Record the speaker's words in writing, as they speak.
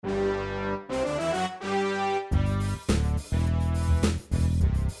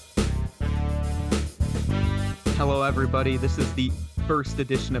Hello, everybody. This is the first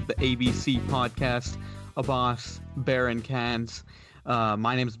edition of the ABC podcast, Abbas, Bear, and Cans.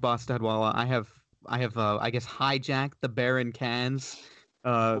 My name is Abbas Dadwala. I have, I guess, hijacked the Bear and Cans,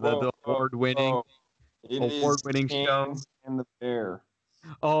 the award-winning, It award-winning is show. Cans and the Bear.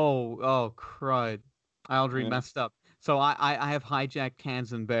 Oh, crud! I already Yeah. messed up. So I have hijacked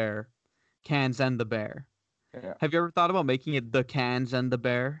Cans and Bear, Cans and the Bear. Yeah. Have you ever thought about making it the Cans and the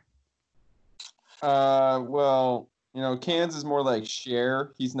Bear? Well, Cans is more like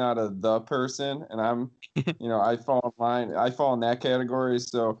Cher. He's not a the person, and I'm, I fall in line. I fall in that category,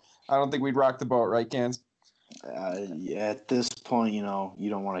 so I don't think we'd rock the boat, right, Cans? At this point, you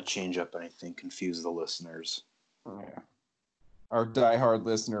don't want to change up anything, confuse the listeners. Yeah. Our diehard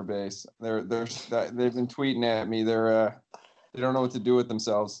listener base. They've been tweeting at me. They don't know what to do with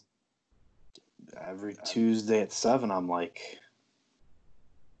themselves. Every Tuesday at 7, I'm like,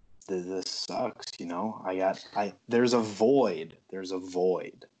 this sucks, there's a void.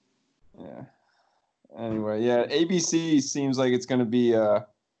 Yeah. Anyway, yeah, ABC seems like it's going to be a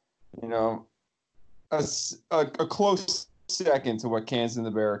close second to what Cans and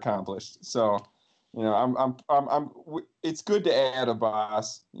the Bear accomplished. So, it's good to add a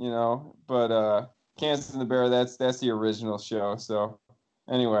boss, but Cans and the Bear, that's the original show. So,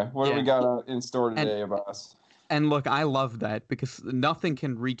 anyway, what do we got in store today, boss? And look, I love that because nothing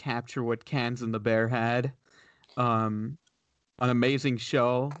can recapture what Cans and the Bear had. An amazing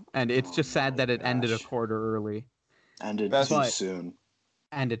show, and it's just sad that it ended a quarter early. Ended too soon.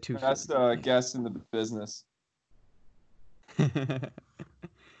 Ended too soon. That's the guest in the business.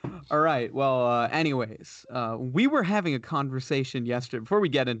 All right. Well, anyways, we were having a conversation yesterday. Before we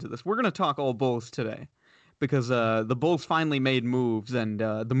get into this, we're going to talk all Bulls today. Because the Bulls finally made moves, and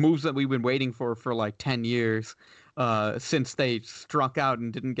the moves that we've been waiting for like 10 years since they struck out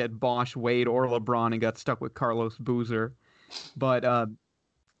and didn't get Bosh, Wade, or LeBron and got stuck with Carlos Boozer. But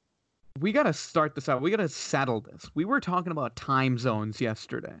we got to start this out. We got to settle this. We were talking about time zones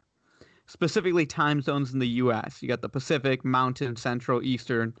yesterday, specifically time zones in the U.S. You got the Pacific, Mountain, Central,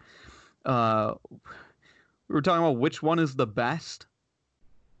 Eastern. We were talking about which one is the best.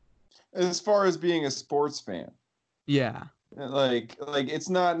 As far as being a sports fan, yeah, like it's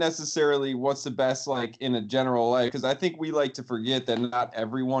not necessarily what's the best like in a general life, because I think we like to forget that not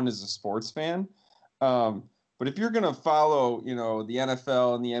everyone is a sports fan. But if you're gonna follow, the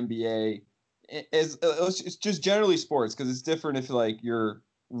NFL and the NBA, it's just generally sports, because it's different if like you're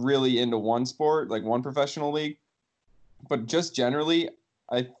really into one sport, like one professional league. But just generally,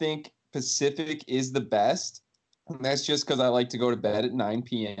 I think Pacific is the best. And that's just because I like to go to bed at 9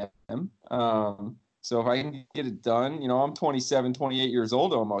 p.m. So if I can get it done, I'm 27, 28 years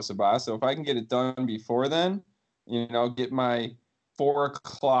old almost, Abbas. So if I can get it done before then, get my 4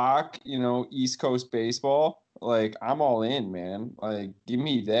 o'clock, East Coast baseball, like I'm all in, man. Like give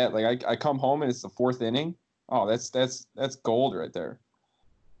me that. Like I come home and it's the 4th inning. Oh, that's gold right there.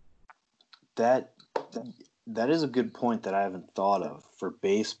 That is a good point that I haven't thought of for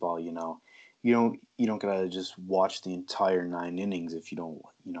baseball. You don't gotta just watch the entire 9 innings if you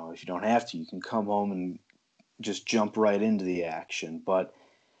don't have to. You can come home and just jump right into the action. But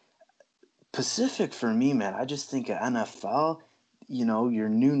Pacific for me, man, I just think of NFL. Your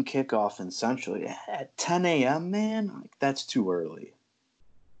noon kickoff in Central at 10 a.m. Man, like that's too early.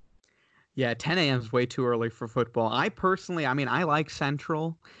 Yeah, 10 a.m. is way too early for football. I personally, I like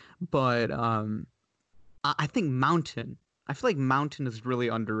Central, but I think Mountain. I feel like Mountain is really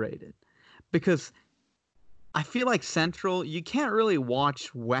underrated. Because I feel like Central, you can't really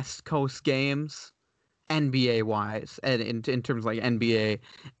watch West Coast games, NBA-wise, and in terms of like NBA,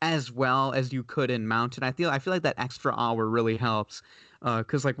 as well as you could in Mountain. I feel like that extra hour really helps.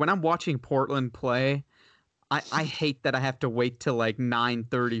 Because like when I'm watching Portland play, I hate that I have to wait till like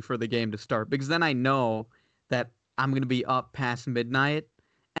 9:30 for the game to start. Because then I know that I'm going to be up past midnight.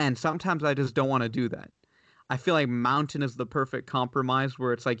 And sometimes I just don't want to do that. I feel like Mountain is the perfect compromise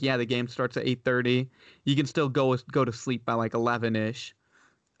where it's like, yeah, the game starts at 8:30. You can still go to sleep by like 11-ish.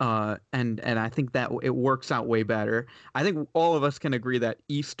 And I think that it works out way better. I think all of us can agree that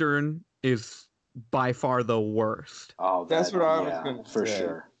Eastern is by far the worst. Oh, that's what I was going to say. For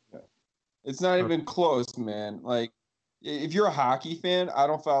sure. It's not even close, man. Like, if you're a hockey fan, I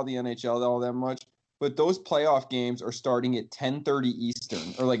don't follow the NHL all that much, but those playoff games are starting at 10:30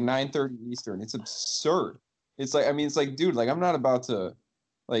 Eastern or like 9:30 Eastern. It's absurd. It's like, dude, like I'm not about to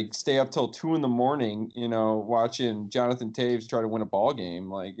like stay up till 2 a.m, watching Jonathan Taves try to win a ball game.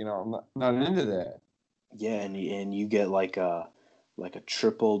 Like, I'm not into that. Yeah, and you get like a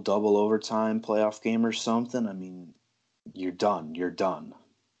triple double overtime playoff game or something. I mean, you're done.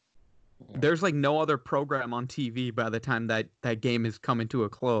 There's like no other program on TV by the time that game is coming to a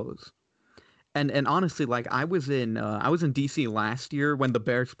close. And honestly, like I was in DC last year when the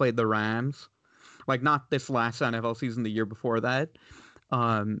Bears played the Rams. Like not this last NFL season, the year before that.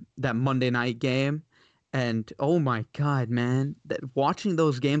 That Monday night game. And oh my God, man, watching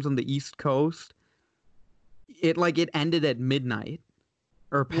those games on the East Coast, it ended at midnight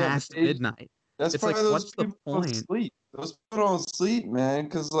or Yeah, past midnight. that's It's why like, those what's the people don't point? sleep. Those people don't sleep, man,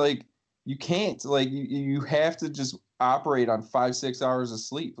 because like you can't. Like you have to just operate on 5-6 hours of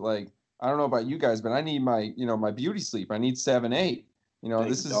sleep. Like I don't know about you guys, but I need my beauty sleep. I need 7-8.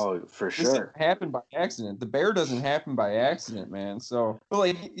 This is For this didn't sure. happen by accident. The bear doesn't happen by accident, man. So, but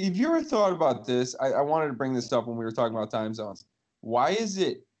like, if you ever thought about this, I wanted to bring this up when we were talking about time zones. Why is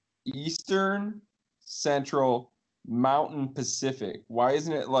it Eastern, Central, Mountain, Pacific? Why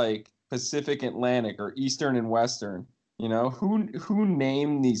isn't it like Pacific, Atlantic, or Eastern and Western? Who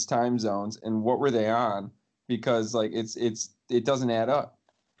named these time zones and what were they on? Because like it doesn't add up.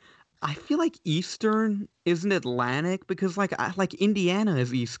 I feel like Eastern isn't Atlantic because like Indiana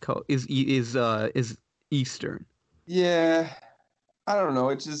is East Coast is Eastern. Yeah, I don't know.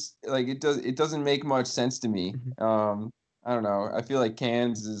 It just like it doesn't make much sense to me. Mhm. I don't know. I feel like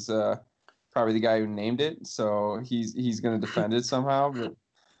Cans is probably the guy who named it, so he's gonna defend it somehow. But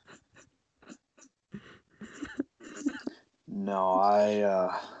No,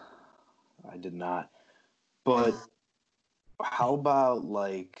 I did not. But how about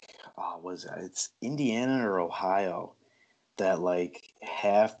like was that? It's Indiana or Ohio that like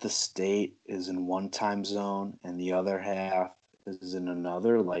half the state is in one time zone and the other half is in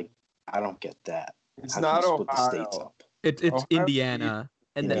another? Like I don't get that. it's How can you not split the states Ohio. up? It's Ohio, Indiana,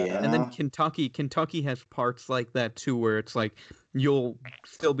 yeah. and then Indiana? Kentucky has parts like that too, where it's like you'll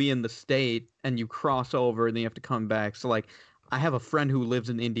still be in the state and you cross over and then you have to come back. So like I have a friend who lives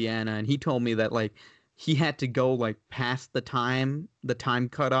in Indiana and he told me that like he had to go like past the time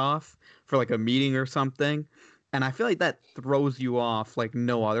cutoff for like a meeting or something. And I feel like that throws you off like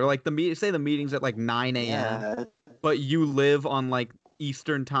no other. Like say the meeting's at like 9 a.m., Yeah, but you live on like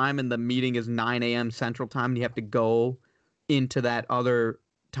Eastern time and the meeting is 9 a.m. Central time and you have to go into that other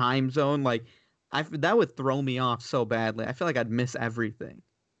time zone, like that would throw me off so badly. I feel like I'd miss everything.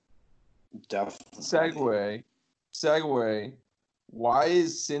 definitely. Segue. Why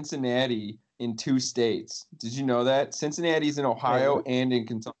is Cincinnati in two states? Did you know that? Cincinnati's in Wait, Ohio and in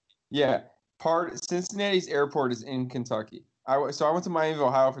Kentucky. Yeah, Cincinnati's airport is in Kentucky. I went to Miami,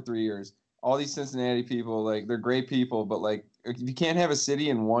 Ohio for 3 years. All these Cincinnati people, like they're great people, but like if you can't have a city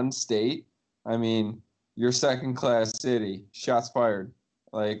in one state, I mean, you're second class city. Shots fired.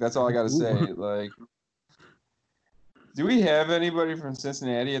 Like that's all I got to say. Ooh. Like, do we have anybody from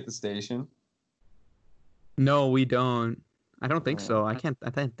Cincinnati at the station? No, we don't. I don't think Uh, so. I can't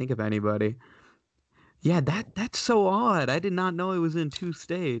think of anybody. Yeah, that's so odd. I did not know it was in two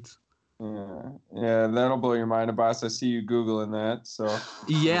states. yeah, that'll blow your mind, boss. I see you googling that. So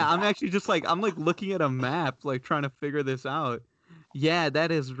Yeah, I'm actually just like I'm like looking at a map, like trying to figure this out. Yeah,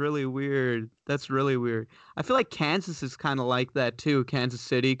 that is really weird. That's really weird. I feel like Kansas is kind of like that too, Kansas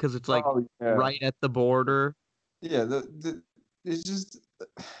City, because it's like oh yeah, right at the border. yeah. It's just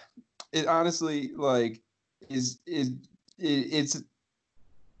it honestly like it's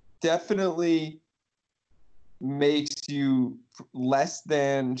definitely makes you less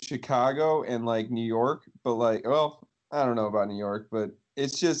than Chicago and like New York, but like, well, I don't know about New York, but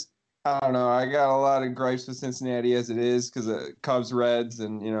it's just I don't know. I got a lot of gripes with Cincinnati as it is because of Cubs, Reds,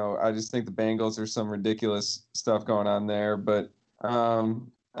 and I just think the Bengals are some ridiculous stuff going on there. But I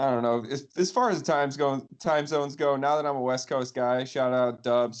don't know. As far as time zones go. Now that I'm a West Coast guy, shout out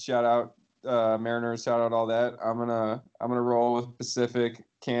Dubs, shout out Mariners, shout out all that. I'm gonna roll with Pacific.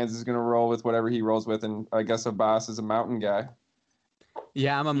 Kansas is gonna roll with whatever he rolls with, and I guess Abbas is a mountain guy.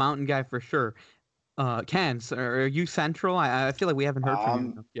 Yeah, I'm a mountain guy for sure. Kans, are you central? I feel like we haven't heard from you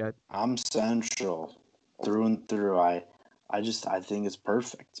I'm enough yet. I'm central through and through. I think it's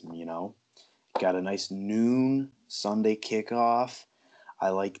perfect. Got a nice noon Sunday kickoff. I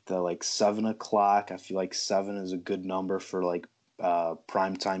like the like 7 o'clock. I feel like 7 is a good number for like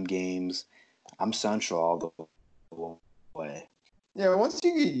primetime games. I'm central all the way. Yeah, once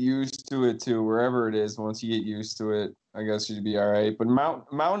you get used to it too, wherever it is, once you get used to it, I guess you'd be all right. But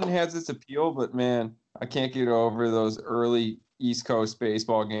Mountain has its appeal, but man, I can't get over those early East Coast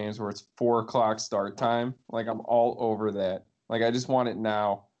baseball games where it's 4 o'clock start time. Like I'm all over that. Like I just want it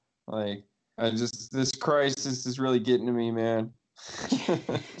now. Like this crisis is really getting to me, man.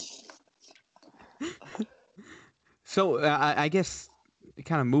 So I guess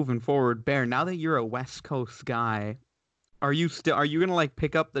kind of moving forward, Bear. Now that you're a West Coast guy, Are you gonna like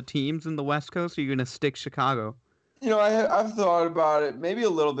pick up the teams in the West Coast? Or are you gonna stick Chicago? I've thought about it maybe a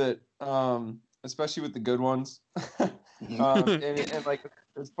little bit, especially with the good ones. And like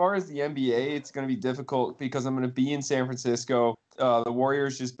as far as the NBA, it's going to be difficult because I'm going to be in San Francisco. The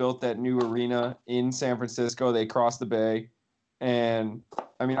Warriors just built that new arena in San Francisco. They crossed the bay, and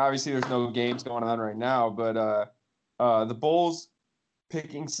I mean, obviously, there's no games going on right now, but the Bulls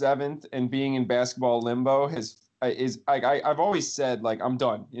picking seventh and being in basketball limbo I've always said like I'm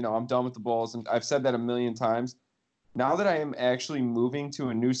done. I'm done with the Bulls, and I've said that a million times. Now that I am actually moving to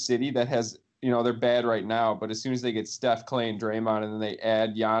a new city that has, they're bad right now, but as soon as they get Steph, Clay, and Draymond, and then they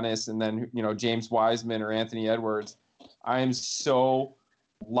add Giannis, and then, James Wiseman or Anthony Edwards, I am so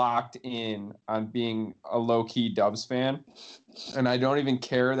locked in on being a low-key Dubs fan. And I don't even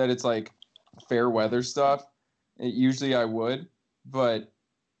care that it's like fair weather stuff. Usually I would, but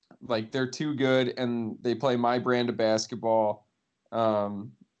like they're too good and they play my brand of basketball.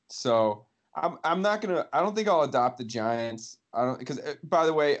 So I'm not gonna. I don't think I'll adopt the Giants. I don't because by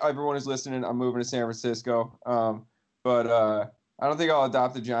the way, everyone who's listening, I'm moving to San Francisco. But I don't think I'll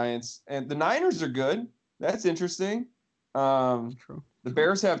adopt the Giants. And the Niners are good. That's interesting. True. The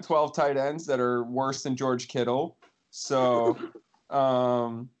Bears have 12 tight ends that are worse than George Kittle. So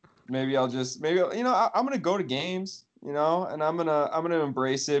maybe I'm gonna go to games. And I'm gonna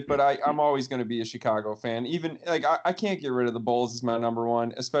embrace it. But I'm always gonna be a Chicago fan. Even like I can't get rid of the Bulls as my number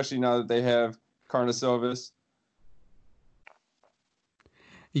one, especially now that they have Karnisovas.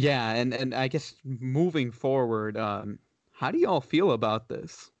 Yeah, and I guess moving forward, how do y'all feel about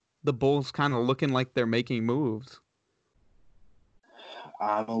this? The Bulls kind of looking like they're making moves.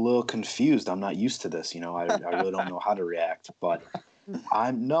 I'm a little confused. I'm not used to this. I really don't know how to react. But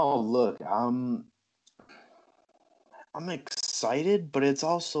I'm excited, but it's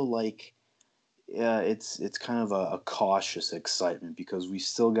also like, yeah, it's kind of a cautious excitement because we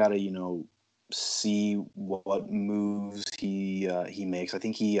still got to, see what moves he makes. I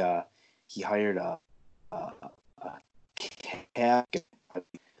think he hired a cap,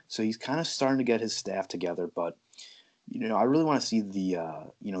 so he's kind of starting to get his staff together. But I really want to see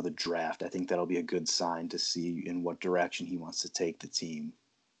the draft. I think that'll be a good sign to see in what direction he wants to take the team.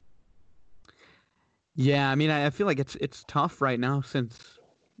 Yeah, I mean, I feel like it's tough right now since,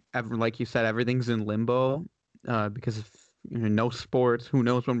 like you said, everything's in limbo because of no sports. Who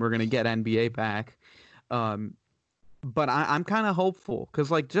knows when we're gonna get NBA back? Um, but I'm kind of hopeful because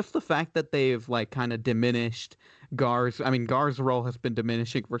like just the fact that they've like kind of diminished Gar's. I mean, Gar's role has been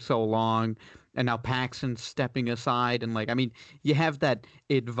diminishing for so long, and now Paxson's stepping aside, and like I mean, you have that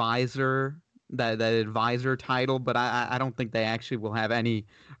advisor. That advisor title, but I don't think they actually will have any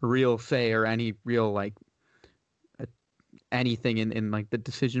real say or any real like anything in like the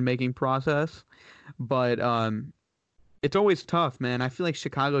decision making process. But it's always tough, man. I feel like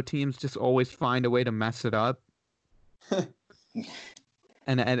Chicago teams just always find a way to mess it up.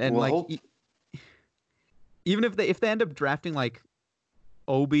 and Well, like even if they end up drafting like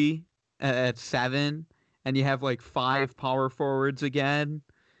Obi at 7 and you have like 5 power forwards again,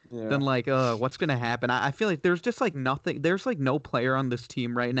 then like what's gonna happen? I feel like there's just like nothing. There's like no player on this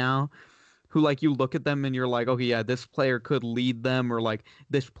team right now who like you look at them and you're like, okay, yeah, this player could lead them, or like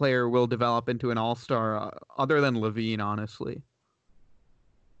this player will develop into an all-star, other than Levine, honestly.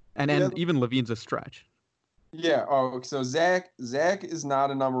 And even Levine's a stretch. Yeah. Oh, so Zach is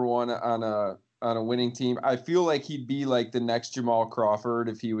not a number one on a winning team. I feel like he'd be like the next Jamal Crawford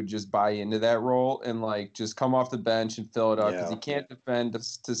if he would just buy into that role and like just come off the bench and fill it up because he can't defend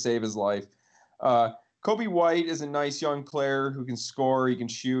to save his life. Kobe White is a nice young player who can score, he can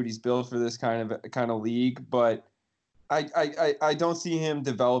shoot, he's built for this kind of league, but I don't see him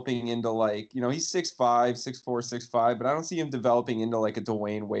developing into like, he's 6'5", 6'4", 6'5", but I don't see him developing into like a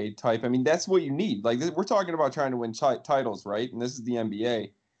Dwayne Wade type. I mean, that's what you need. Like we're talking about trying to win titles, right? And this is the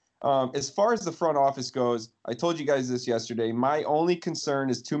NBA. As far as the front office goes, I told you guys this yesterday. My only concern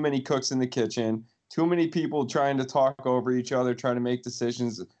is too many cooks in the kitchen, too many people trying to talk over each other, trying to make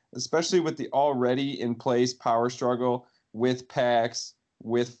decisions, especially with the already in place power struggle with Pax,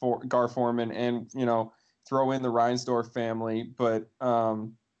 with Gar Forman, and throw in the Reinsdorf family. But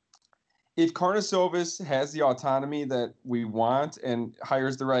if Karnisovas has the autonomy that we want and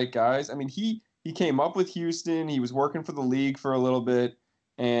hires the right guys, I mean, he came up with Houston. He was working for the league for a little bit,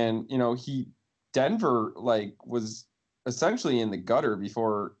 and Denver like was essentially in the gutter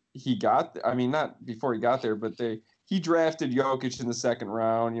before he got. I mean, not before he got there, but he drafted Jokic in the second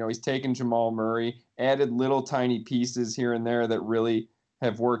round. He's taken Jamal Murray, added little tiny pieces here and there that really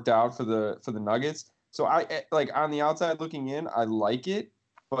have worked out for the Nuggets. So I like on the outside looking in, I like it.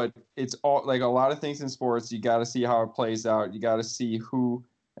 but it's all like a lot of things in sports. You got to see how it plays out. You got to see who,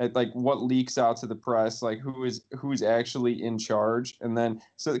 like what leaks out to the press, like who's actually in charge, and then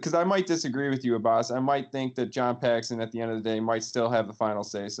so because I might disagree with you, Abbas. I might think that John Paxson at the end of the day might still have the final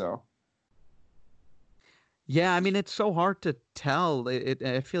say. So Yeah, I mean it's so hard to tell.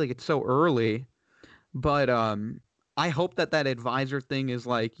 I feel like it's so early, but I hope that that advisor thing is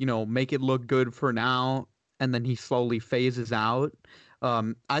like, make it look good for now, and then he slowly phases out.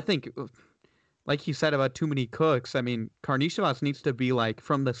 I think, like you said about too many cooks, I mean, Karnisovas needs to be like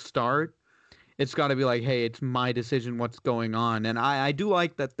from the start. It's got to be like, hey, it's my decision what's going on. And I do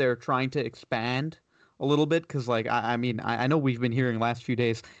like that they're trying to expand a little bit because, like, I mean, I know we've been hearing last few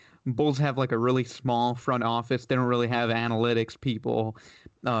days, Bulls have like a really small front office. They don't really have analytics people.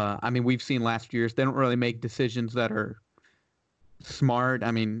 I mean, we've seen last year's, they don't really make decisions that are smart.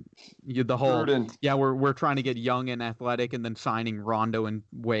 I mean, the whole, prudent. yeah, we're trying to get young and athletic and then signing Rondo and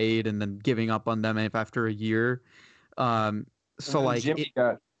Wade and then giving up on them after a year. Um, And so then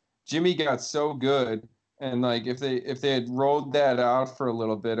like Jimmy got so good, and like if they had rolled that out for a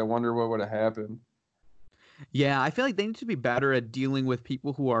little bit, I wonder what would have happened. Yeah, I feel like they need to be better at dealing with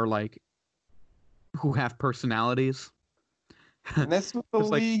people who are like who have personalities. And that's what the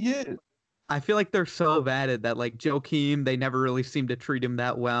Because like league is. I feel like they're so bad at that. Like Joakim, they never really seem to treat him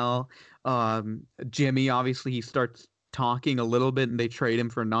that well. Jimmy, obviously, he starts talking a little bit, and they trade him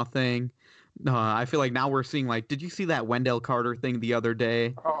for nothing. I feel like now we're seeing like, did you see that Wendell Carter thing the other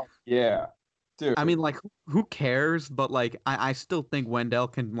day? Oh yeah, dude. I mean, like, who cares? But like, I still think Wendell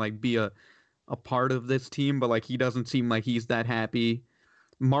can like be a part of this team, but like, he doesn't seem like he's that happy.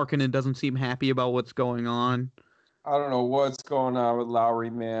 Markkinen doesn't seem happy about what's going on. I don't know what's going on with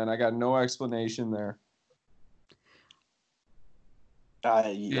Lowry, man. I got no explanation there.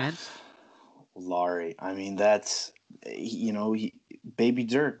 Yeah, And Laurie. I mean, that's baby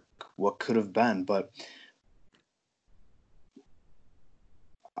Dirk. What could have been, but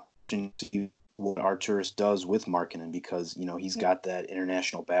what Arturis does with Markkinen because he's got that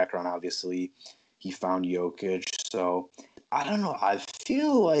international background. Obviously, he found Jokic, so I don't know. I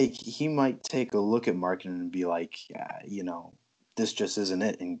feel like he might take a look at Markkinen and be like, yeah, this just isn't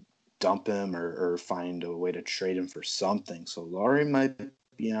it, and dump him or find a way to trade him for something. So Laurie might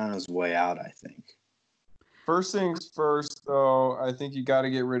be on his way out, I think. First things first, though, I think you got to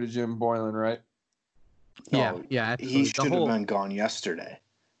get rid of Jim Boylan, right? yeah, No, yeah, he absolutely. should have been gone yesterday.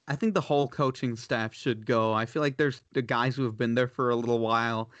 I think the whole coaching staff should go. I feel like there's the guys who have been there for a little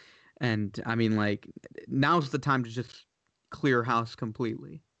while, and I mean, like, now's the time to just clear house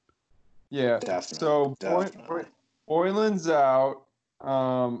completely. Yeah. Definitely, So definitely. Boylan's out.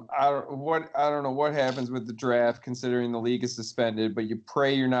 I don't know what happens with the draft considering the league is suspended, but you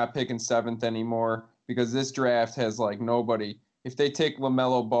pray you're not picking seventh anymore because this draft has like nobody. If they take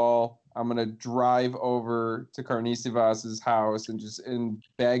LaMelo Ball, I'm gonna drive over to Karnisovas's house and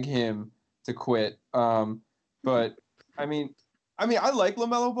beg him to quit. But I mean, I like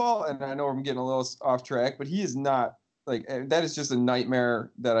LaMelo Ball, and I know I'm getting a little off track, but he is not like that is just a nightmare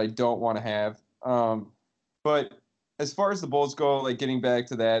that I don't want to have. But as far as the Bulls go, like getting back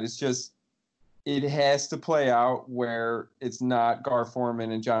to that, it's just it has to play out where it's not Gar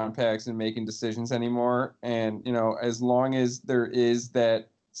Forman and John Paxson making decisions anymore. And as long as there is that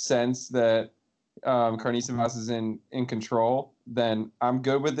sense that Karnisovas is in control, then I'm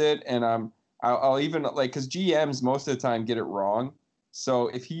good with it. And I'll even like because GMs most of the time get it wrong. So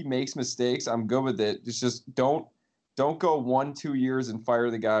if he makes mistakes, I'm good with it. It's just don't go 1-2 years and fire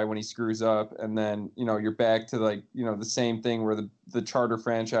the guy when he screws up, and then you're back to like the same thing where the charter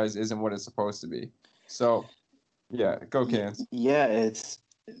franchise isn't what it's supposed to be. So yeah, go Cans. Yeah, it's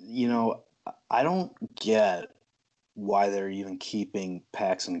I don't get why they're even keeping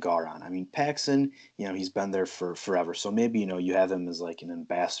Paxson Gar on. I mean, Paxson, he's been there for forever, so maybe you have him as like an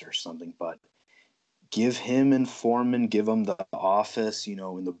ambassador or something, but give him and Foreman, give him the office, in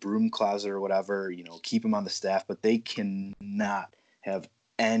the broom closet or whatever, keep him on the staff, but they cannot have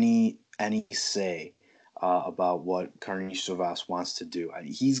any say about what Karnisovas wants to do.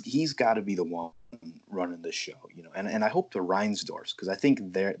 He's got to be the one running the show, and I hope the Reinsdorfs, because I think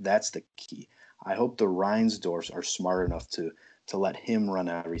that's the key. I hope the Reinsdorfs are smart enough to let him run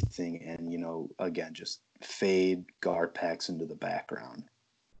everything and, again, just fade Gar Pax into the background.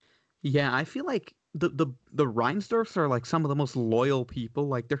 Yeah, I feel like the Reinsdorfs are like some of the most loyal people.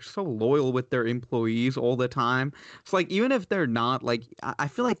 Like they're so loyal with their employees all the time. It's like even if they're not, like I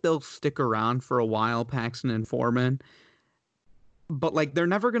feel like they'll stick around for a while, Paxton and Foreman. But like they're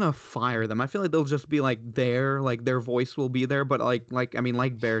never gonna fire them. I feel like they'll just be like there, like their voice will be there. But like I mean,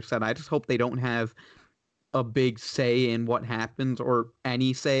 like Bear said, I just hope they don't have a big say in what happens, or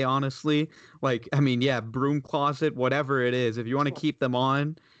any say, honestly. Like, I mean, yeah, broom closet, whatever it is, if you want to keep them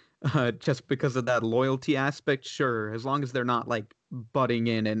on, just because of that loyalty aspect, sure, as long as they're not like butting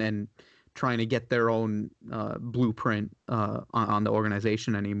in and trying to get their own blueprint on the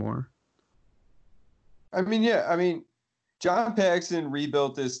organization anymore. I mean, yeah, I mean, John Paxson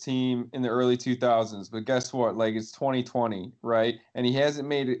rebuilt this team in the early 2000s, but guess what? Like it's 2020, right? And he hasn't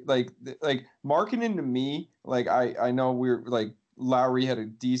made it like marketing to me. Like I know we're like Lowry had a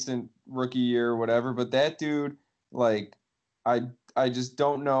decent rookie year or whatever, but that dude, like I I just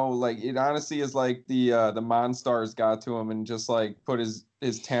don't know. Like it honestly is like the Monstars got to him and just like put his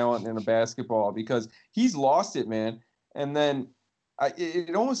talent in a basketball because he's lost it, man. And then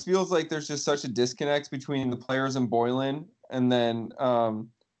it almost feels like there's just such a disconnect between the players and Boylen, and then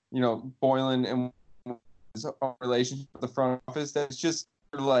Boylen and his relationship with the front office. That's just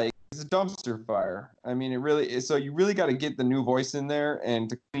like it's a dumpster fire. I mean, it really is. So you really got to get the new voice in there and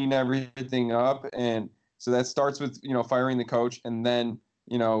to clean everything up. And so that starts with firing the coach and then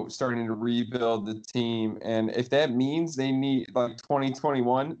starting to rebuild the team. And if that means they need like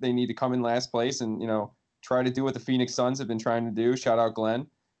 2021, they need to come in last place and try to do what the Phoenix Suns have been trying to do. Shout out Glenn.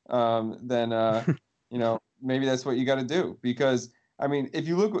 Then maybe that's what you got to do because I mean, if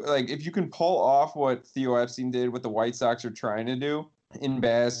you look like if you can pull off what Theo Epstein did, what the White Sox are trying to do in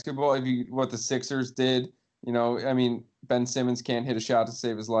basketball, what the Sixers did, I mean, Ben Simmons can't hit a shot to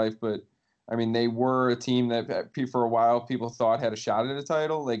save his life, but I mean, they were a team that for a while people thought had a shot at a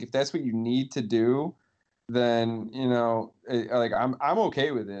title. Like if that's what you need to do, then like I'm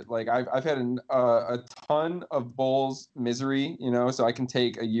okay with it. Like I've had a ton of Bulls misery, so I can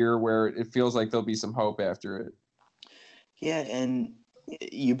take a year where it feels like there'll be some hope after it. Yeah, and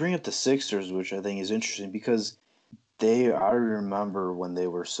you bring up the Sixers, which I think is interesting because I remember when they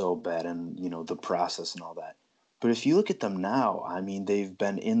were so bad and the process and all that. But if you look at them now, I mean, they've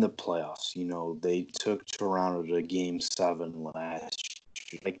been in the playoffs. They took Toronto to Game 7 last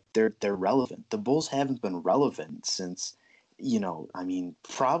year. Like they're relevant. The Bulls haven't been relevant since, I mean,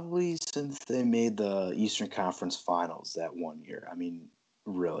 probably since they made the Eastern Conference Finals that one year. I mean,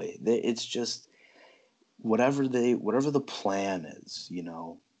 really, it's just whatever the plan is.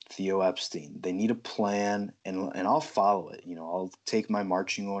 Theo Epstein. They need a plan, and I'll follow it. I'll take my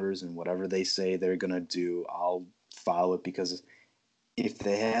marching orders, and whatever they say they're gonna do, I'll follow it because if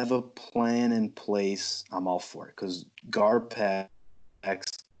they have a plan in place, I'm all for it. Because Garpax,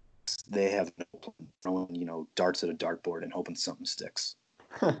 they have no plan, throwing darts at a dartboard and hoping something sticks.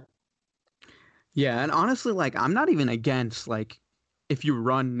 Yeah, and honestly, like I'm not even against like if you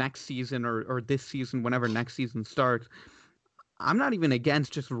run next season or this season, whenever next season starts. I'm not even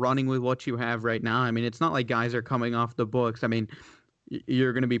against just running with what you have right now. I mean, it's not like guys are coming off the books. I mean,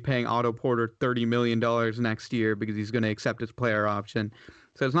 you're going to be paying Otto Porter $30 million next year because he's going to accept his player option.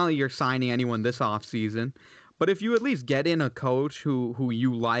 So it's not like you're signing anyone this offseason. But if you at least get in a coach who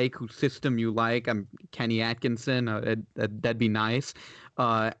you like, whose system you like, Kenny Atkinson, that'd be nice.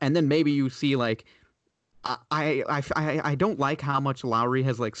 And then maybe you see like I don't like how much Lowry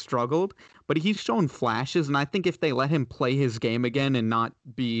has like struggled, but he's shown flashes, and I think if they let him play his game again and not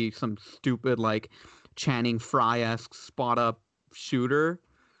be some stupid like Channing Frye-esque spot up shooter,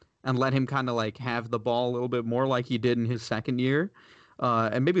 and let him kind of like have the ball a little bit more like he did in his second year,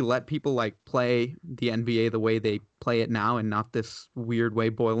 and maybe let people like play the NBA the way they play it now and not this weird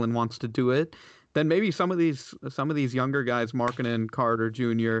way Boylen wants to do it, then maybe some of these younger guys, Markkanen, Carter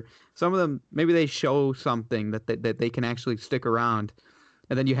Jr., some of them maybe they show something that they can actually stick around,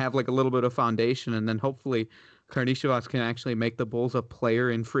 and then you have like a little bit of foundation, and then hopefully Karnisovas can actually make the Bulls a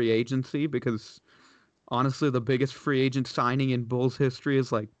player in free agency because honestly, the biggest free agent signing in Bulls history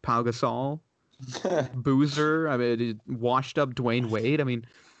is like Pau Gasol, Boozer. I mean, washed up Dwayne Wade. I mean,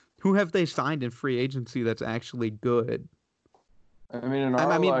 who have they signed in free agency that's actually good? I mean, in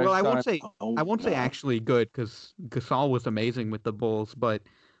our I mean, well, lifetime, I won't say actually good because Gasol was amazing with the Bulls, but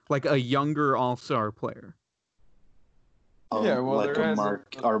like a younger All-Star player. Yeah, well, like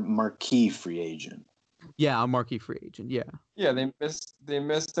our marquee free agent. Yeah, a marquee free agent. Yeah. Yeah, they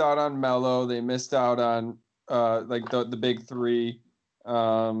missed out on Melo. They missed out on like the big three.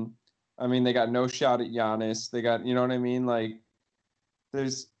 I mean, they got no shot at Giannis. They got, you know what I mean? Like,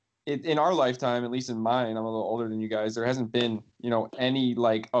 there's in our lifetime, at least in mine, I'm a little older than you guys. There hasn't been, any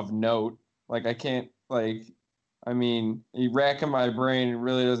like of note. Like, I can't like, I mean, you racking my brain, it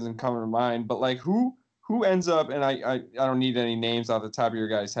really doesn't come to mind. But like, who ends up? And I don't need any names off the top of your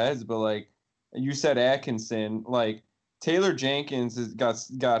guys' heads, but like, you said Atkinson, like Taylor Jenkins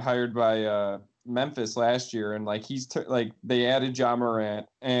got hired by Memphis last year, and like like they added Ja Morant,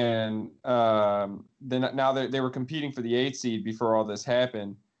 and then now they were competing for the 8th seed before all this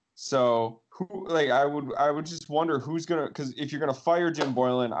happened. So who like I would just wonder who's gonna, because if you're gonna fire Jim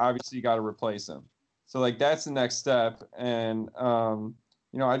Boylan, obviously you got to replace him. So like that's the next step, and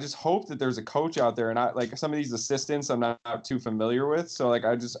I just hope that there's a coach out there, and I like some of these assistants I'm not too familiar with. So like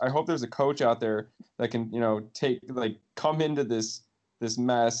I hope there's a coach out there that can come into this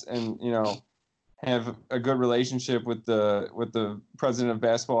mess and have a good relationship with the president of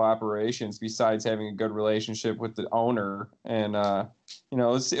basketball operations, besides having a good relationship with the owner. And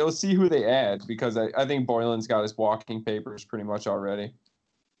let's see who they add, because I think Boylan's got his walking papers pretty much already.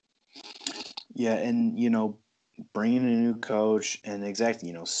 Yeah, and bringing in a new coach, and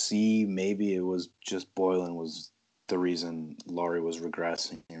exactly, see, maybe it was just Boylan was the reason Lauri was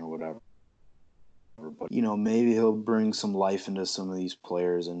regressing or whatever. But maybe he'll bring some life into some of these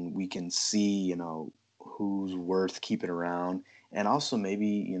players, and we can see who's worth keeping around. And also maybe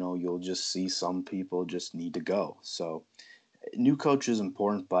you'll just see some people just need to go. So new coach is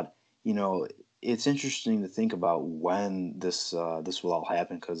important, but it's interesting to think about when this will all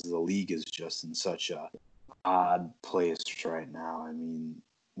happen, because the league is just in such a odd place right now. I mean,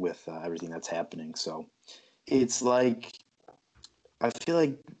 with everything that's happening, so it's like I feel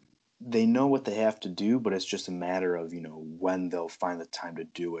like they know what they have to do, but it's just a matter of when they'll find the time to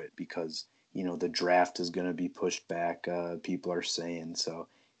do it, because the draft is going to be pushed back. People are saying so.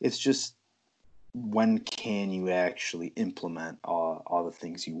 It's just, when can you actually implement all the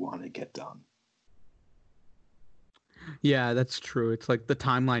things you want to get done? Yeah, that's true. It's like the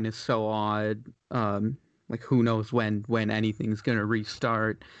timeline is so odd. Like who knows when anything's gonna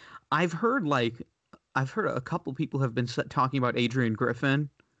restart. I've heard a couple people have been talking about Adrian Griffin.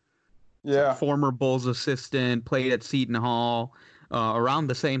 Yeah. Former Bulls assistant, played at Seton Hall around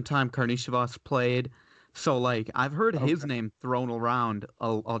the same time Karnišovas played. So like I've heard his name thrown around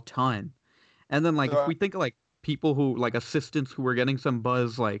a ton. And then like if we think of like people who like assistants who were getting some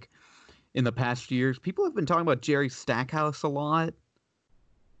buzz like in the past years, people have been talking about Jerry Stackhouse a lot,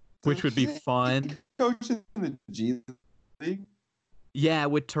 which would be fun. Coach in the G League. Yeah,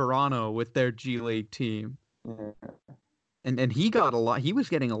 with Toronto, with their G League team. Yeah. And he got a lot. He was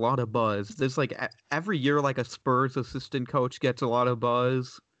getting a lot of buzz. There's like every year, like a Spurs assistant coach gets a lot of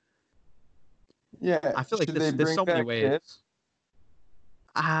buzz. Yeah, I feel like there's so many ways.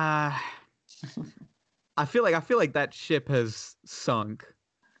 I feel like that ship has sunk.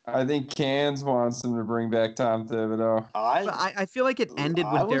 I think Cans wants them to bring back Tom Thibodeau. I feel like it ended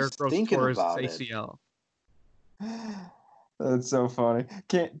when Derrick Rose tore his ACL. That's so funny.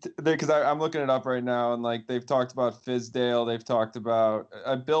 Because I'm looking it up right now, and like they've talked about Fizdale, they've talked about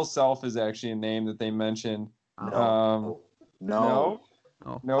Bill Self is actually a name that they mentioned. No.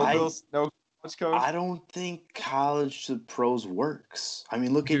 College coach. I don't think college to pros works. I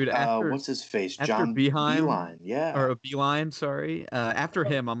mean, look at what's his face, John Beilein. Yeah, or Beilein. Sorry. After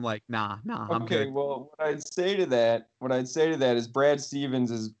him, I'm like, nah, I'm good. Okay, well, what I'd say to that is Brad Stevens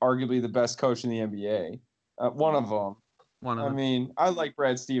is arguably the best coach in the NBA. One of them. I mean, I like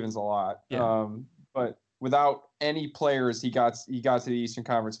Brad Stevens a lot. Yeah. But without any players, he got to the Eastern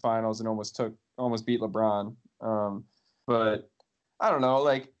Conference Finals and almost beat LeBron. But I don't know.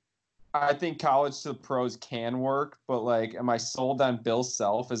 Like, I think college to the pros can work, but like, am I sold on Bill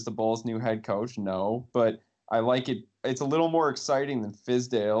Self as the Bulls' new head coach? No, but I like it. It's a little more exciting than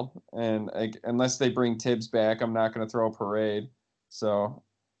Fizdale, and like, unless they bring Tibbs back, I'm not going to throw a parade. So,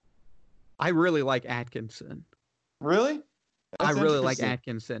 I really like Atkinson. Really? I really like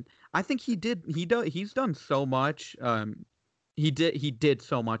Atkinson. I think he's done so much. He did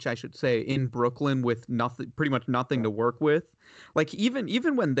so much, I should say, in Brooklyn with pretty much nothing to work with. Like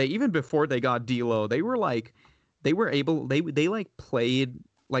even before they got D'Lo, they played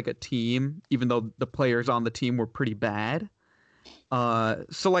like a team, even though the players on the team were pretty bad.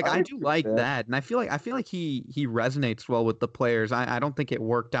 So like I do like that, and I feel like he resonates well with the players. I don't think it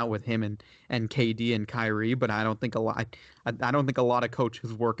worked out with him and KD and Kyrie, but I don't think a lot of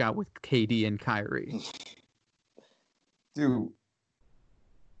coaches work out with KD and Kyrie. Dude,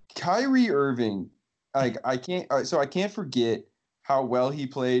 Kyrie Irving, like I can't forget how well he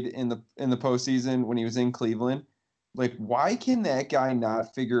played in the postseason when he was in Cleveland. Like, why can that guy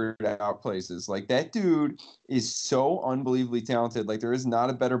not figure it out places? Like, that dude is so unbelievably talented. Like, there is not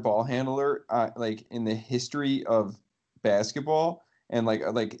a better ball handler, like, in the history of basketball. And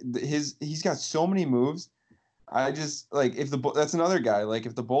he's got so many moves. I just like that's another guy. Like,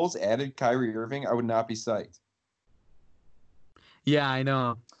 if the Bulls added Kyrie Irving, I would not be psyched. Yeah, I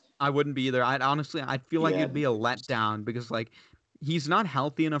know. I wouldn't be either. I'd feel like it'd be a letdown because like he's not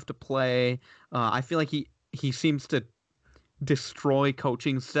healthy enough to play. I feel like he seems to destroy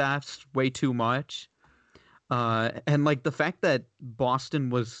coaching staffs way too much. And like the fact that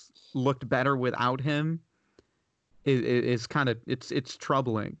Boston looked better without him is kind of it's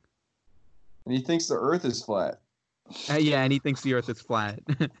troubling. And he thinks the Earth is flat. Yeah, and he thinks the Earth is flat.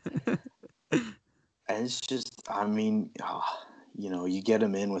 And it's just, I mean, you get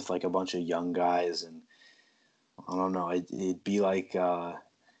him in with like a bunch of young guys, and I don't know, it'd be like, I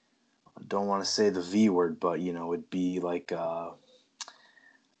don't want to say the V word, but it'd be like a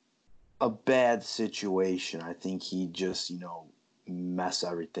bad situation. I think he'd just, mess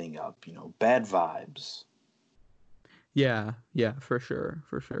everything up. Bad vibes. Yeah, for sure.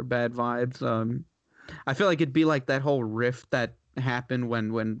 Bad vibes. I feel like it'd be like that whole rift that happened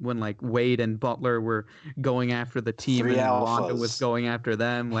when like Wade and Butler were going after the team Three and then alphas. Rondo was going after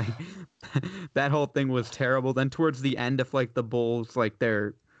them. Like that whole thing was terrible. Then towards the end of like the Bulls, like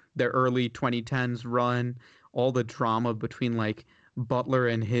their early 2010s run, all the drama between like Butler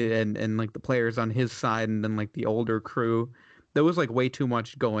and his and like the players on his side and then like the older crew. There was like way too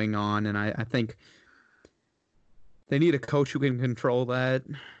much going on, and I think they need a coach who can control that.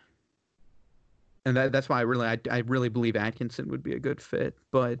 And that's why I really believe Atkinson would be a good fit,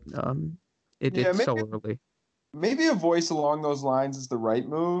 but it's so early. Maybe a voice along those lines is the right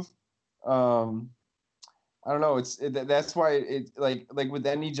move. I don't know. That's why it like with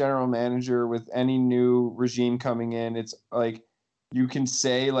any general manager, with any new regime coming in, it's like you can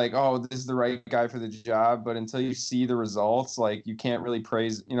say like, oh, this is the right guy for the job, but until you see the results, like you can't really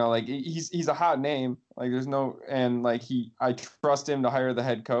praise. Like he's a hot name. Like there's no, and like I trust him to hire the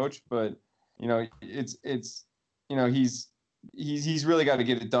head coach, but it's he's really got to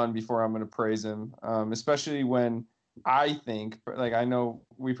get it done before I'm going to praise him. Especially when I think, like, I know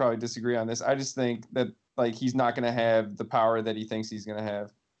we probably disagree on this. I just think that like he's not going to have the power that he thinks he's going to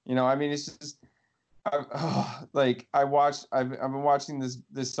have. I mean, it's just I've been watching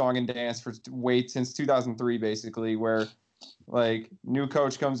this song and dance since 2003 basically, where like new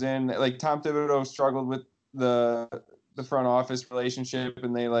coach comes in, like Tom Thibodeau struggled with the front office relationship,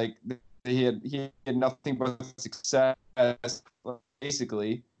 and he had nothing but success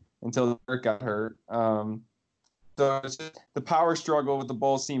basically until Dirk got hurt. So it's just, the power struggle with the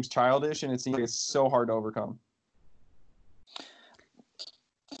Bulls seems childish, and it seems like it's so hard to overcome.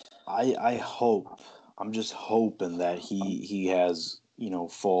 I hope. I'm just hoping that he has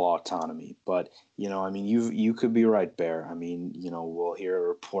full autonomy. But I mean, you could be right, Bear. I mean, we'll hear a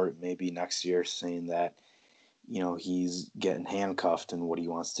report maybe next year saying that he's getting handcuffed and what he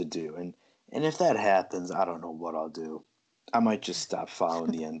wants to do. And if that happens, I don't know what I'll do. I might just stop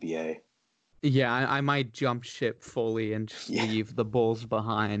following the NBA. Yeah, I might jump ship fully and just leave the Bulls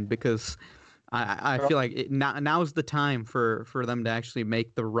behind, because I feel like now's the time for them to actually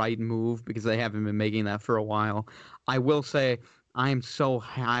make the right move, because they haven't been making that for a while. I will say I'm so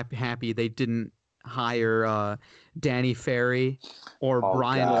happy they didn't hire Danny Ferry or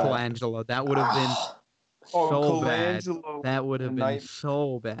Brian Colangelo. That would have been so bad. That would have been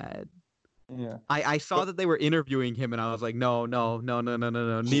so bad. Yeah. I saw that they were interviewing him, and I was like, no,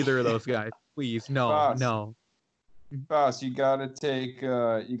 neither of those guys, please, no. Boss, you just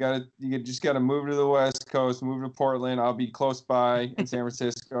gotta move to the West Coast, move to Portland. I'll be close by in San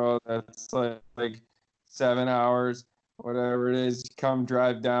Francisco. That's like 7 hours, whatever it is. Come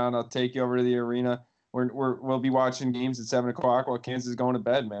drive down. I'll take you over to the arena. We'll be watching games at 7:00 while Kansas is going to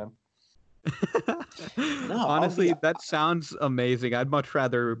bed, man. No, honestly, that sounds amazing. I'd much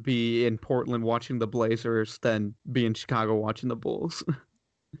rather be in Portland watching the Blazers than be in Chicago watching the Bulls.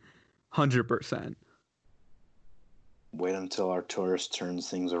 100%. Wait until Arturas turns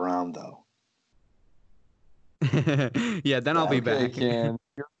things around, though. Yeah, then I'll be back.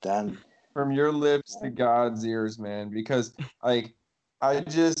 Then from your lips to God's ears, man. Because like, I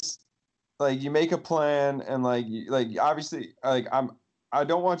just like you make a plan and like obviously like I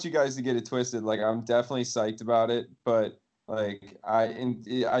don't want you guys to get it twisted. Like I'm definitely psyched about it, but like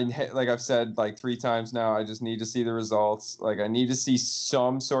like I've said like 3 times now, I just need to see the results. Like I need to see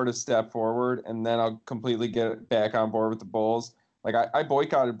some sort of step forward, and then I'll completely get back on board with the Bulls. Like I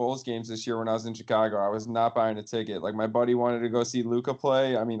boycotted Bulls games this year when I was in Chicago. I was not buying a ticket. Like my buddy wanted to go see Luka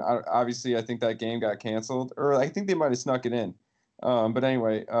play. I mean, obviously I think that game got canceled, or I think they might have snuck it in. But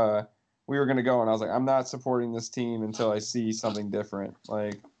anyway, we were gonna go, and I was like, I'm not supporting this team until I see something different.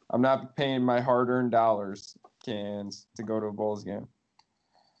 Like I'm not paying my hard-earned dollars cans to go to a Bulls game.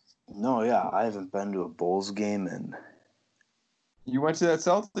 No, yeah, I haven't been to a Bulls game in. You went to that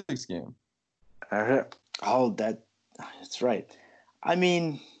Celtics game. Oh, that's right. I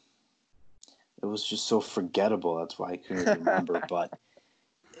mean, It was just so forgettable. That's why I couldn't remember. But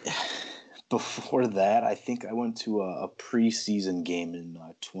before that, I think I went to a preseason game in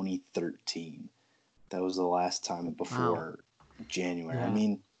 2013. That was the last time before January. Yeah. I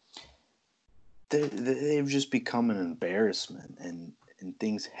mean, they've just become an embarrassment, and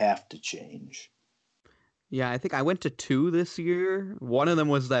things have to change. Yeah, I think I went to 2 this year. One of them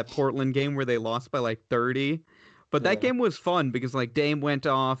was that Portland game where they lost by like 30. But that game was fun because like Dame went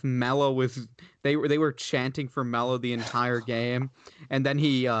off, Melo was they were chanting for Melo the entire game. And then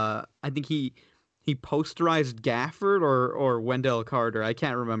I think he posterized Gafford or Wendell Carter. I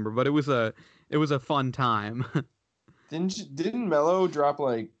can't remember, but it was a fun time. Didn't Melo drop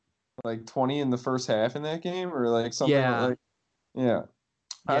like 20 in the first half in that game or like something Yeah. like yeah.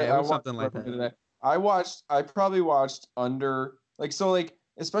 Yeah, it was watched something like quite a bit that. of I probably watched under like so like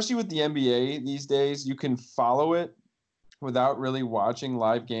especially with the NBA these days, you can follow it without really watching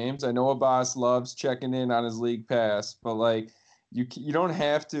live games. I know Abbas loves checking in on his league pass, but like you don't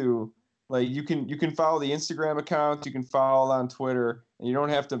have to like you can follow the Instagram account, you can follow it on Twitter, and you don't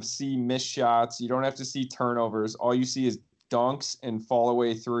have to see missed shots, you don't have to see turnovers. All you see is dunks and fall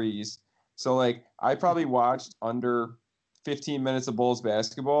away threes. So like I probably watched under 15 minutes of Bulls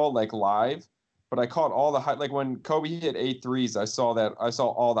basketball like live, but I caught all the like when Kobe hit 8 threes, I saw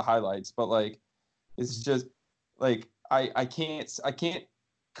all the highlights, but like it's just like I can't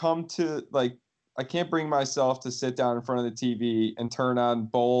come to like I can't bring myself to sit down in front of the TV and turn on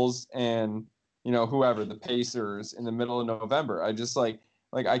Bulls and whoever the Pacers in the middle of November. I just like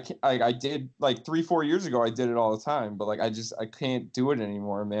I did like 3-4 years ago I did it all the time, but like I can't do it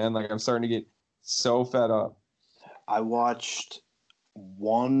anymore, man. Like I'm starting to get so fed up. I watched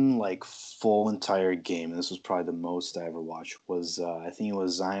one like full entire game. This was probably the most I ever watched. Was I think it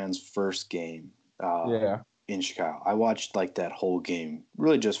was Zion's first game. Yeah. In Chicago. I watched like that whole game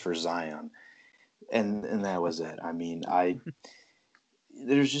really just for Zion, and that was it. I mean,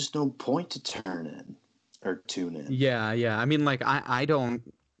 there's just no point to tune in. Yeah. I mean, like I don't.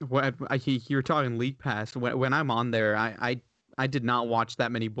 You're talking League Pass. When I'm on there, I did not watch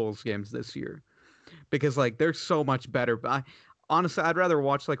that many Bulls games this year because like they're so much better. But honestly, I'd rather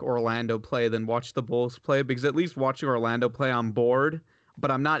watch like Orlando play than watch the Bulls play because at least watching Orlando play, I'm bored, but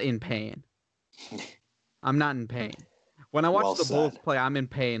I'm not in pain. I'm not in pain. When I watch the Bulls play, I'm in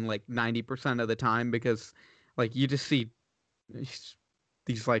pain like 90% of the time because like you just see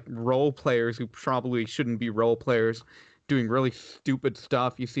these like role players who probably shouldn't be role players doing really stupid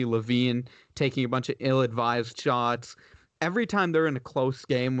stuff. You see Levine taking a bunch of ill-advised shots. Every time they're in a close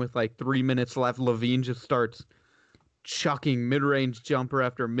game with like 3 minutes left, Levine just starts chucking mid-range jumper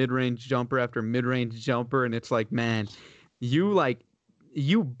after mid-range jumper after mid-range jumper, and it's like, man,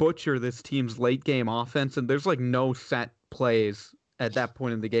 you butcher this team's late game offense, and there's like no set plays at that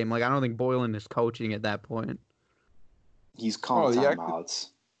point in the game. Like I don't think Boylen is coaching at that point. He's calling timeouts.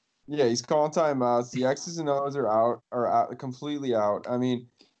 Yeah, he's calling timeouts. The X's and O's are out completely out. I mean,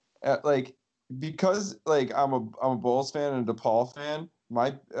 because like I'm a Bulls fan and a DePaul fan.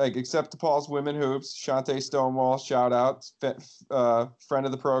 My except DePaul's women hoops, Shantae Stonewall, shout out, friend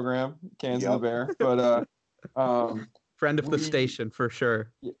of the program, Kansas the Bear, but friend of the station for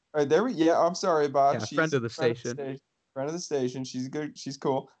sure. Yeah, I'm sorry, Bob. Yeah, friend of the station. Friend of the station. She's good. She's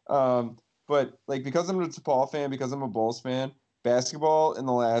cool. But like because I'm a DePaul fan, because I'm a Bulls fan, basketball in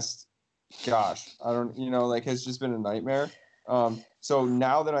the last, I don't, has just been a nightmare. So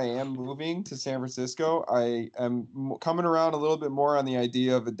now that I am moving to San Francisco, I am coming around a little bit more on the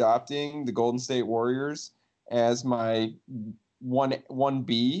idea of adopting the Golden State Warriors as my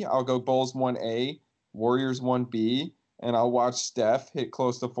 1B. I'll go Bulls 1A, Warriors 1B, and I'll watch Steph hit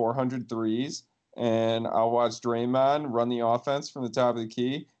close to 400 threes, and I'll watch Draymond run the offense from the top of the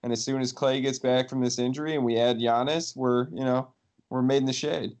key. And as soon as Clay gets back from this injury and we add Giannis, we're made in the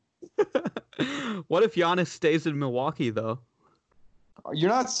shade. What if Giannis stays in Milwaukee, though?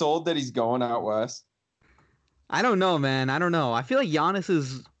 You're not sold that he's going out west? I don't know, man. I don't know. I feel like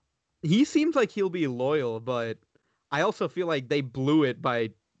he seems like he'll be loyal, but I also feel like they blew it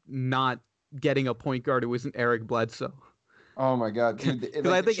by not getting a point guard who isn't Eric Bledsoe. Oh my God, dude!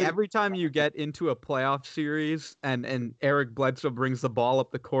 Because I think every time you get into a playoff series and Eric Bledsoe brings the ball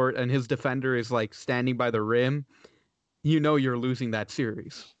up the court and his defender is like standing by the rim, you're losing that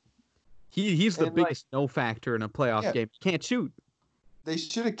series. He's the biggest no factor in a playoff game. He can't shoot. They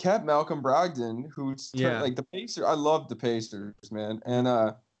should have kept Malcolm Brogdon, who's like the Pacers. I love the Pacers, man,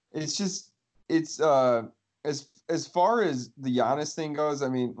 and it's just as far as the Giannis thing goes. I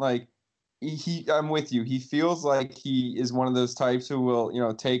mean, like I'm with you. He feels like he is one of those types who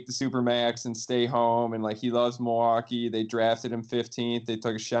will, take the Supermax and stay home. And like he loves Milwaukee. They drafted him 15th. They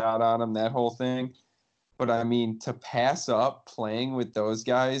took a shot on him, that whole thing. But I mean, to pass up playing with those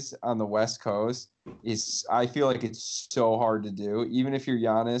guys on the West Coast I feel like it's so hard to do, even if you're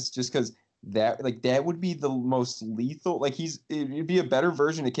Giannis, just because that would be the most lethal. Like it'd be a better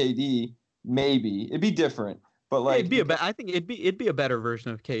version of KD, maybe. It'd be different. But like I think it'd be a better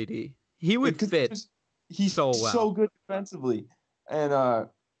version of KD. He would fit. He's so well. So good defensively, and I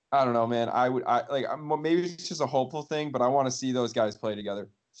don't know, man. Maybe it's just a hopeful thing, but I want to see those guys play together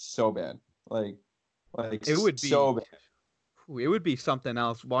so bad. Like it would be so bad. It would be something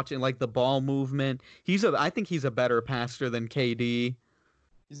else watching like the ball movement. I think he's a better passer than KD.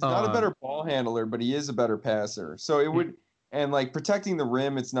 He's not a better ball handler, but he is a better passer. So it would, and like protecting the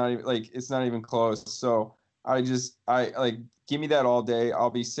rim, it's not even close. So give me that all day. I'll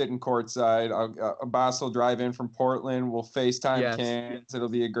be sitting courtside. Abbas will drive in from Portland. We'll FaceTime Cans. It'll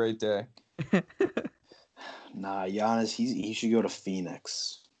be a great day. Nah, Giannis, he should go to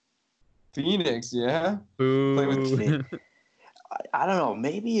Phoenix. Phoenix, yeah. Boo. Play with Phoenix. I don't know.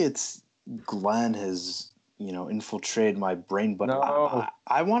 Maybe it's Glenn has infiltrated my brain, but no.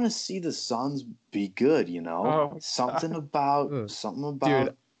 I want to see the Suns be good. Something about Dude.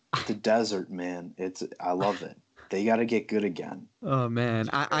 the desert, man. I love it. They got to get good again. Oh man,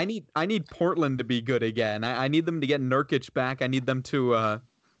 I need Portland to be good again. I need them to get Nurkic back. I need them to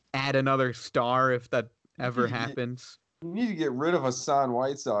add another star if that ever happens. You need to get rid of Hassan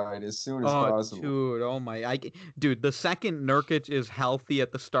Whiteside as soon as possible. Dude, the second Nurkic is healthy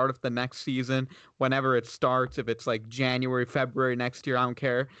at the start of the next season, whenever it starts, if it's like January, February next year, I don't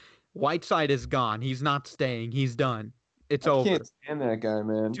care. Whiteside is gone. He's not staying. He's done. It's over. I can't stand that guy,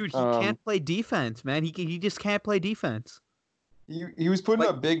 man. Dude, he can't play defense, man. He just can't play defense. He was putting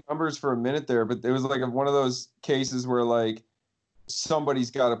up big numbers for a minute there, but it was like one of those cases where like somebody's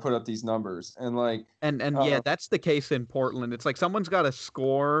got to put up these numbers, and that's the case in Portland. It's like someone's got to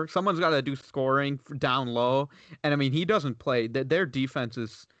score, someone's got to do scoring down low, and I mean he doesn't play. Their defense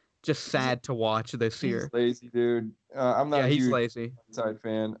is just sad to watch this year. He's lazy, dude. I'm not. He's lazy. Inside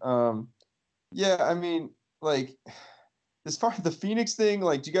fan. I mean, like as far as the Phoenix thing,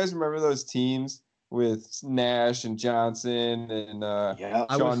 like, do you guys remember those teams with Nash and Johnson and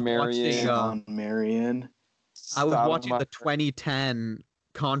Sean Marion? I was watching the 2010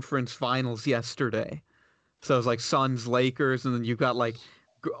 conference finals yesterday. So it was like Suns, Lakers, and then you got like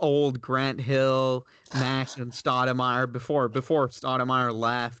old Grant Hill, Nash, and Stoudemire before Stoudemire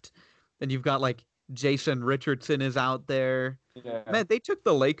left. Then you've got like Jason Richardson is out there. Yeah. Man, they took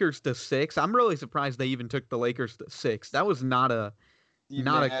the Lakers to 6. I'm really surprised they even took the Lakers to 6. That was not a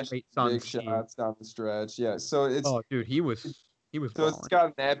great Suns team. Shots down the stretch. Yeah. So it's dude, he was. So balling. It's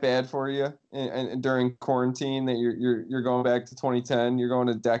gotten that bad for you, and during quarantine that you're going back to 2010. You're going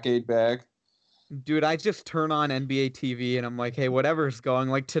a decade back. Dude, I just turn on NBA TV and I'm like, hey, whatever's going.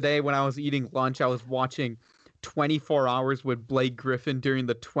 Like today when I was eating lunch, I was watching 24 Hours with Blake Griffin during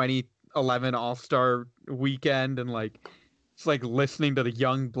the 2011 All-Star weekend, and like it's like listening to the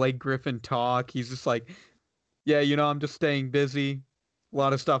young Blake Griffin talk. He's just like, yeah, I'm just staying busy. A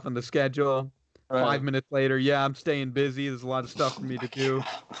lot of stuff on the schedule. Right. 5 minutes later, yeah, I'm staying busy. There's a lot of stuff for me to do.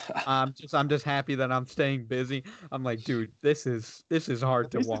 I'm just happy that I'm staying busy. I'm like, dude, this is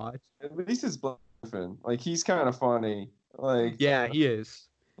hard to watch. At least it's Blake Griffin. Like he's kind of funny. Like yeah, he is.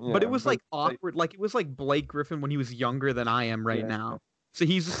 Yeah, but it was like awkward. Like it was like Blake Griffin when he was younger than I am right now. So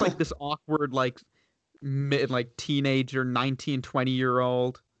he's just like this awkward like teenager, 19,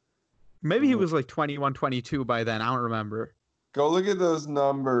 20-year-old. Maybe he was like 21, 22 by then. I don't remember. Go look at those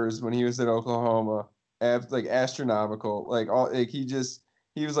numbers when he was at Oklahoma. Like astronomical.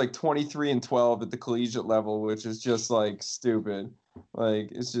 He was like 23 and 12 at the collegiate level, which is just like stupid.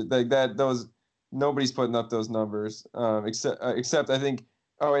 Like it's just like that. Nobody's putting up those numbers. Except I think.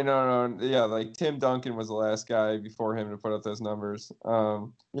 Oh wait, no. Yeah, like Tim Duncan was the last guy before him to put up those numbers.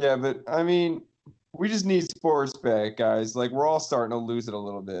 But I mean, we just need sports back, guys. Like we're all starting to lose it a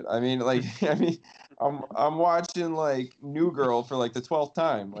little bit. I'm watching like New Girl for like the 12th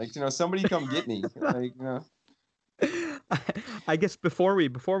time. Like, somebody come get me. Like, I guess before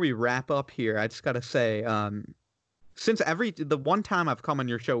we wrap up here, I just gotta say, since the one time I've come on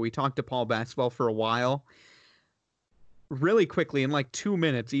your show, we talked to Paul basketball for a while. Really quickly, in like 2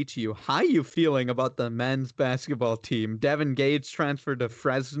 minutes each of you, how are you feeling about the men's basketball team? Devin Gage transferred to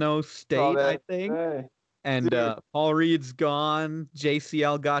Fresno State, I think. Hey. And Paul Reed's gone.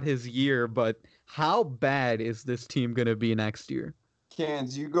 JCL got his year, but how bad is this team going to be next year?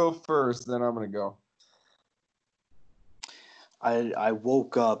 Cans, you go first, then I'm going to go. I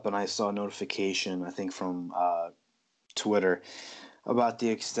woke up and I saw a notification, I think from Twitter, about the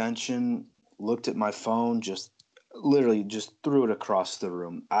extension. Looked at my phone, just literally just threw it across the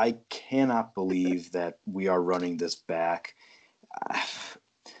room. I cannot believe that we are running this back.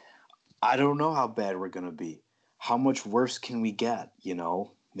 I don't know how bad we're gonna be. How much worse can we get?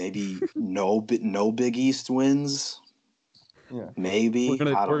 Maybe no Big East wins. Yeah. Maybe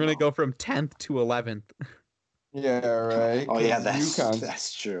We're I don't gonna know. go from 10th to 11th. Yeah, right. Oh yeah, 'Cause UConn's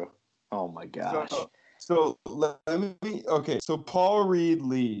that's true. Oh my gosh. So let me. Okay, so Paul Reed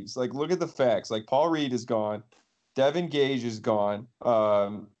leaves. Like, look at the facts. Like, Paul Reed is gone. Devin Gage is gone.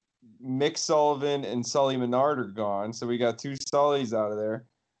 Mick Sullivan and Sully Menard are gone. So we got two Sullys out of there.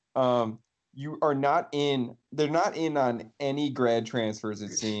 You are not in. They're not in on any grad transfers,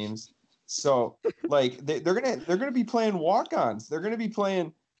 it seems. So like they're gonna be playing walk-ons. They're gonna be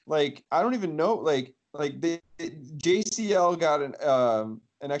playing like I don't even know JCL got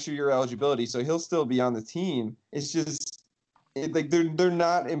an extra year eligibility, so he'll still be on the team. It's just they're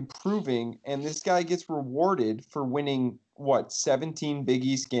not improving, and this guy gets rewarded for winning 17 Big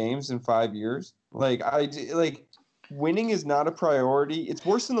East games in 5 years. Winning is not a priority. It's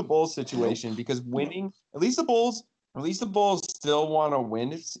worse than the Bulls situation because winning, at least the Bulls still want to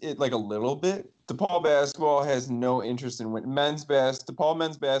win it like a little bit. DePaul basketball has no interest in winning. DePaul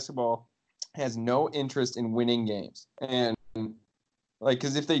men's basketball has no interest in winning games. And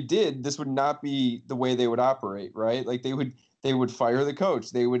because if they did, this would not be the way they would operate, right? Like they would fire the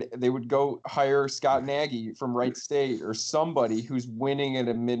coach. They would go hire Scott Nagy from Wright State or somebody who's winning at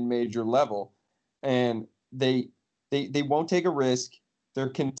a mid-major level. And they won't take a risk. They're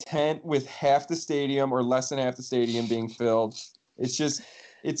content with half the stadium or less than half the stadium being filled. It's just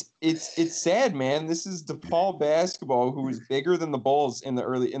it's sad, man. This is DePaul basketball, who was bigger than the Bulls in the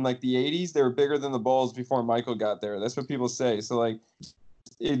 80s. They were bigger than the Bulls before Michael got there. That's what people say. So like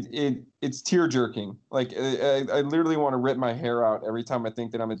it's tear jerking. Like I literally want to rip my hair out every time I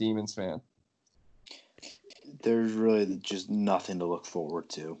think that I'm a Demons fan. There's really just nothing to look forward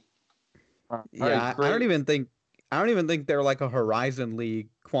to. Yeah, I don't even think they're like a Horizon League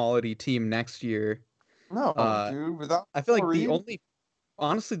quality team next year. No, dude. Without I feel like Reed,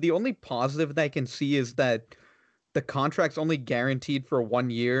 the only positive that I can see is that the contract's only guaranteed for 1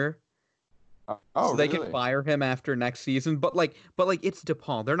 year. So they can fire him after next season. But it's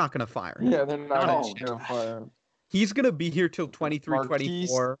DePaul. They're not gonna fire him. Yeah, they're not gonna fire him. He's gonna be here till 23,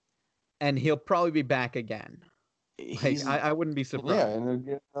 24, and he'll probably be back again. I wouldn't be surprised. Yeah,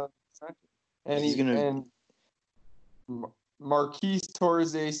 and Marquise tore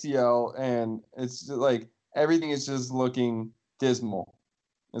his ACL, and it's like everything is just looking dismal,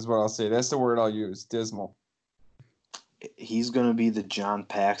 is what I'll say. That's the word I'll use, dismal. He's going to be the John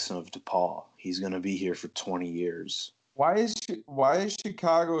Paxson of DePaul. He's going to be here for 20 years. Why is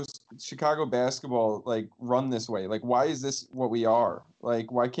Chicago basketball like run this way? Like, why is this what we are?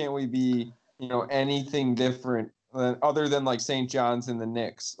 Like, why can't we be, anything different other than like St. John's and the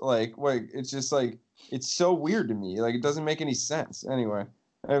Knicks? Like, it's just like it's so weird to me. Like, it doesn't make any sense. Anyway,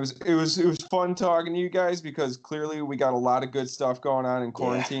 it was fun talking to you guys because clearly we got a lot of good stuff going on in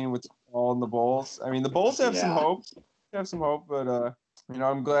quarantine with all the Bulls. I mean, the Bulls have some hope. But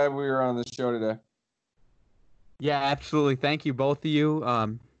I'm glad we were on the show today. Yeah, absolutely. Thank you, both of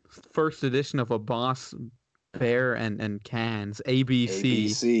you. First edition of a Boss Bear and Cans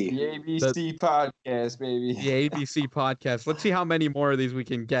ABC. The ABC podcast, baby. The ABC podcast. Let's see how many more of these we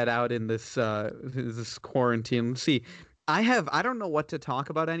can get out in this quarantine. Let's see. I don't know what to talk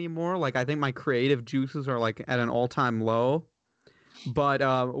about anymore. Like, I think my creative juices are like at an all-time low.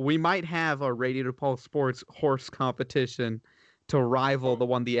 But we might have a Radio DePaul Sports horse competition to rival the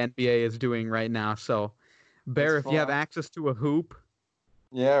one the NBA is doing right now. So, Bear, if you have access to a hoop,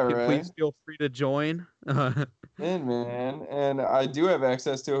 please feel free to join. Man, and I do have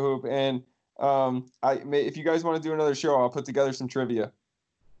access to a hoop, and if you guys want to do another show, I'll put together some trivia.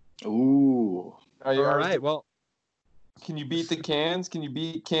 Ooh. All right. Well, can you beat the Cans? Can you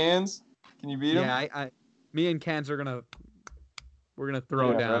beat Cans? Can you beat them? Yeah, me and Cans are gonna. We're going to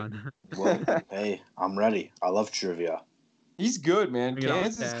throw down. Right. Well, hey, I'm ready. I love trivia. He's good, man.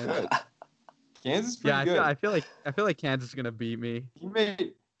 Kansas is good. Kansas is pretty good. I feel like Kansas is going to beat me.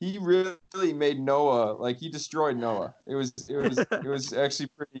 He really made Noah, like he destroyed Noah. It was actually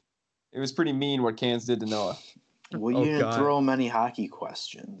pretty mean what Kansas did to Noah. Well, you didn't throw him any hockey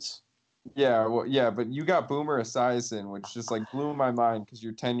questions. Yeah, but you got Boomer Esiason, which just like blew my mind because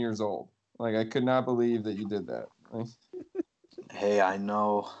you're 10 years old. Like I could not believe that you did that. Hey, I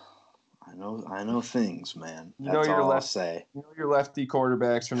know things, man. That's all I'll say. You know your lefty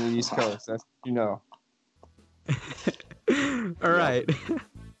quarterbacks from the East Coast. That's what you know. All right.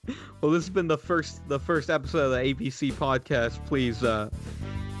 Well, this has been the first episode of the ABC podcast. Please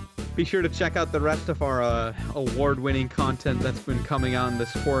be sure to check out the rest of our award-winning content that's been coming out in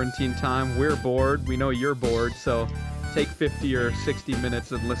this quarantine time. We're bored. We know you're bored, so take 50 or 60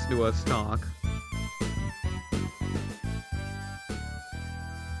 minutes and listen to us talk.